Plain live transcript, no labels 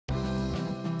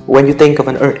When you think of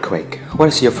an earthquake, what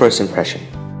is your first impression?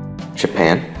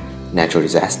 Japan, natural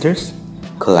disasters,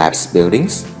 collapsed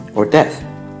buildings, or death?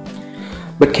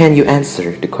 But can you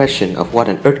answer the question of what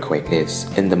an earthquake is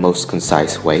in the most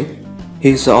concise way?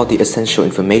 Here's all the essential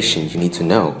information you need to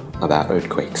know about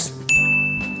earthquakes.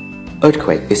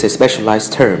 Earthquake is a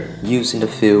specialized term used in the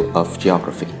field of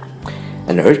geography.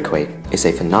 An earthquake is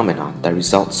a phenomenon that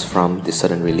results from the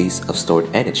sudden release of stored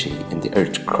energy in the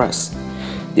Earth's crust,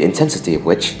 the intensity of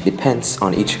which depends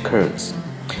on each occurrence,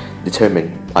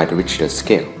 determined by the Richter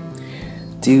scale,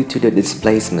 due to the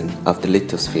displacement of the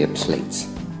lithosphere plates,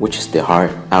 which is the hard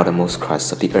outermost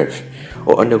crust of the Earth,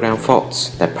 or underground faults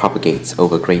that propagate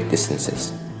over great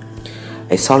distances.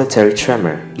 A solitary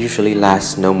tremor usually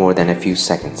lasts no more than a few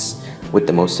seconds, with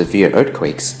the most severe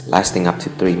earthquakes lasting up to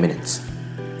 3 minutes.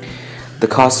 The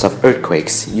causes of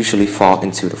earthquakes usually fall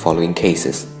into the following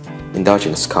cases: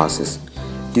 endogenous causes,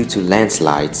 due to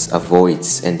landslides of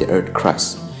voids in the earth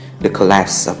crust, the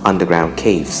collapse of underground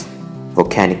caves,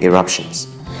 volcanic eruptions,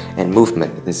 and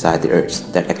movement inside the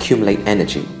earth that accumulate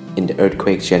energy in the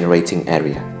earthquake-generating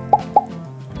area.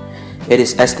 It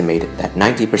is estimated that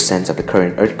 90% of the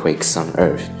current earthquakes on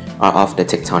Earth are of the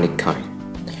tectonic kind.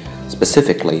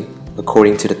 Specifically,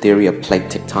 according to the theory of plate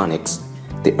tectonics,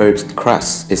 the Earth's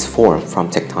crust is formed from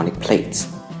tectonic plates,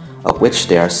 of which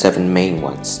there are 7 main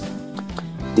ones.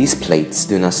 These plates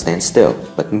do not stand still,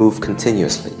 but move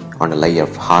continuously on a layer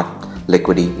of hot,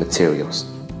 liquidy materials.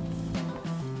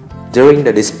 During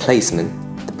the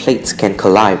displacement, the plates can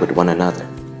collide with one another,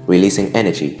 releasing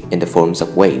energy in the forms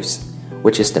of waves,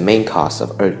 which is the main cause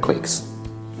of earthquakes.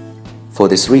 For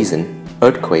this reason,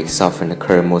 earthquakes often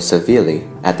occur more severely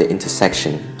at the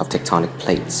intersection of tectonic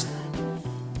plates.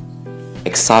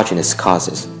 Exogenous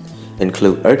causes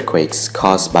include earthquakes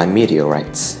caused by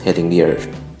meteorites hitting the Earth.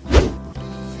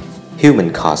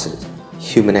 Human causes,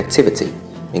 human activity,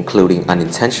 including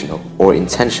unintentional or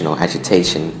intentional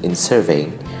agitation in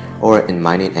surveying or in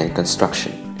mining and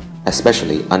construction,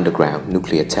 especially underground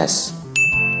nuclear tests.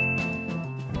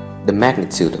 The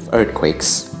magnitude of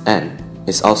earthquakes, N,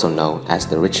 is also known as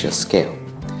the Richter scale.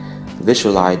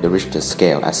 Visualize the Richter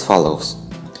scale as follows: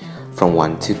 from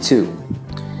 1 to 2,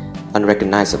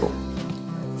 unrecognizable;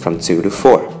 from 2 to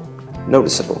 4,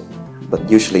 noticeable, but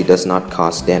usually does not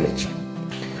cause damage;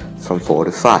 from 4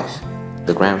 to 5,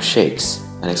 the ground shakes,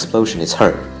 an explosion is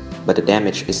heard, but the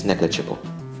damage is negligible;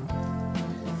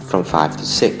 from 5 to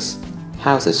 6,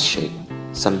 houses shake,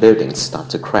 some buildings start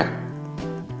to crack;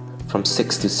 from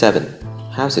 6 to 7,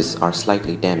 houses are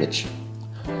slightly damaged;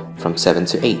 from 7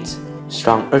 to 8,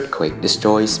 strong earthquake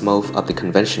destroys most of the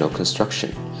conventional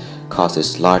construction,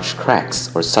 causes large cracks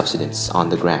or subsidence on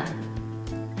the ground;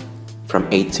 from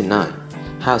 8 to 9,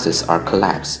 houses are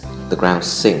collapsed, the ground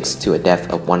sinks to a depth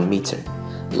of 1 meter.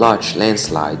 Large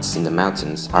landslides in the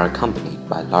mountains are accompanied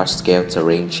by large-scale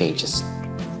terrain changes.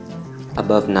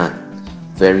 Above 9,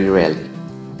 very rarely.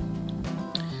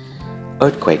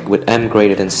 Earthquakes with M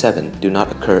greater than 7 do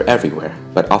not occur everywhere,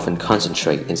 but often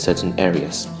concentrate in certain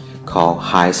areas, called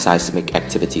high seismic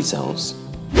activity zones.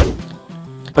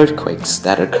 Earthquakes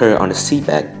that occur on the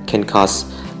seabed can cause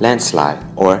landslide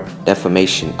or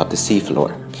deformation of the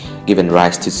seafloor, giving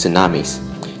rise to tsunamis,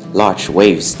 large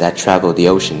waves that travel the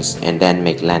oceans and then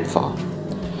make landfall.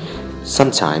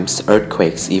 Sometimes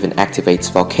earthquakes even activate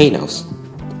volcanoes,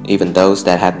 even those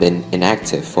that have been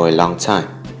inactive for a long time.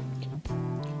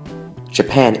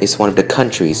 Japan is one of the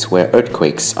countries where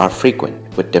earthquakes are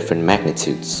frequent with different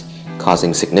magnitudes,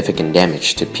 causing significant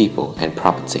damage to people and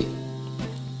property.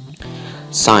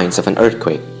 Signs of an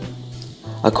earthquake.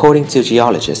 According to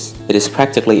geologists, it is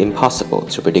practically impossible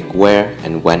to predict where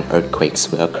and when earthquakes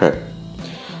will occur.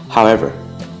 However,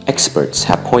 experts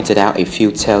have pointed out a few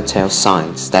telltale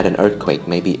signs that an earthquake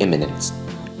may be imminent.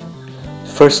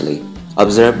 Firstly,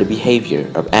 observe the behavior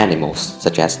of animals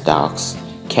such as dogs,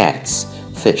 cats,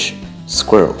 fish,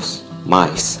 squirrels,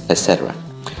 mice, etc.,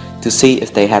 to see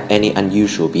if they have any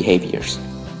unusual behaviors.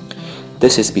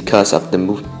 This is because the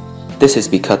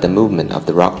movement of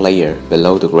the rock layer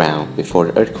below the ground before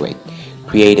the earthquake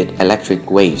created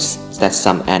electric waves that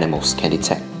some animals can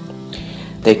detect.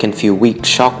 They can feel weak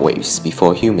shock waves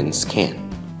before humans can.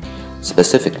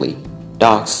 Specifically,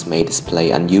 dogs may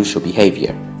display unusual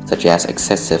behavior such as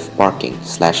excessive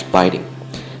barking/biting.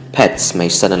 Pets may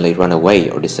suddenly run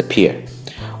away or disappear,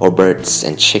 or birds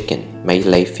and chicken may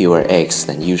lay fewer eggs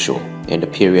than usual in the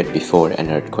period before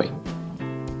an earthquake.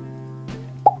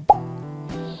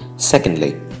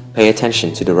 Secondly, pay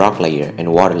attention to the rock layer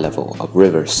and water level of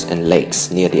rivers and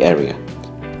lakes near the area.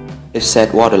 If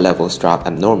said water levels drop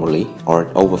abnormally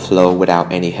or overflow without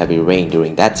any heavy rain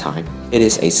during that time, it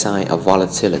is a sign of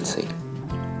volatility.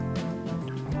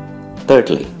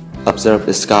 Thirdly, observe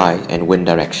the sky and wind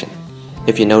direction.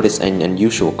 If you notice an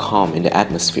unusual calm in the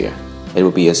atmosphere, it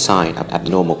will be a sign of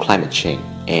abnormal climate change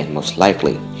and, most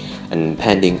likely, an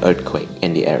impending earthquake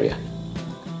in the area.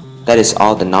 That is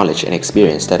all the knowledge and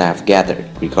experience that I have gathered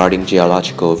regarding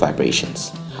geological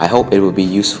vibrations. I hope it will be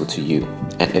useful to you,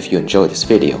 and if you enjoyed this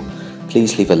video,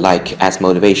 please leave a like as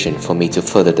motivation for me to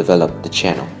further develop the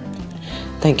channel.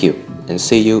 Thank you, and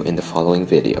see you in the following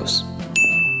videos.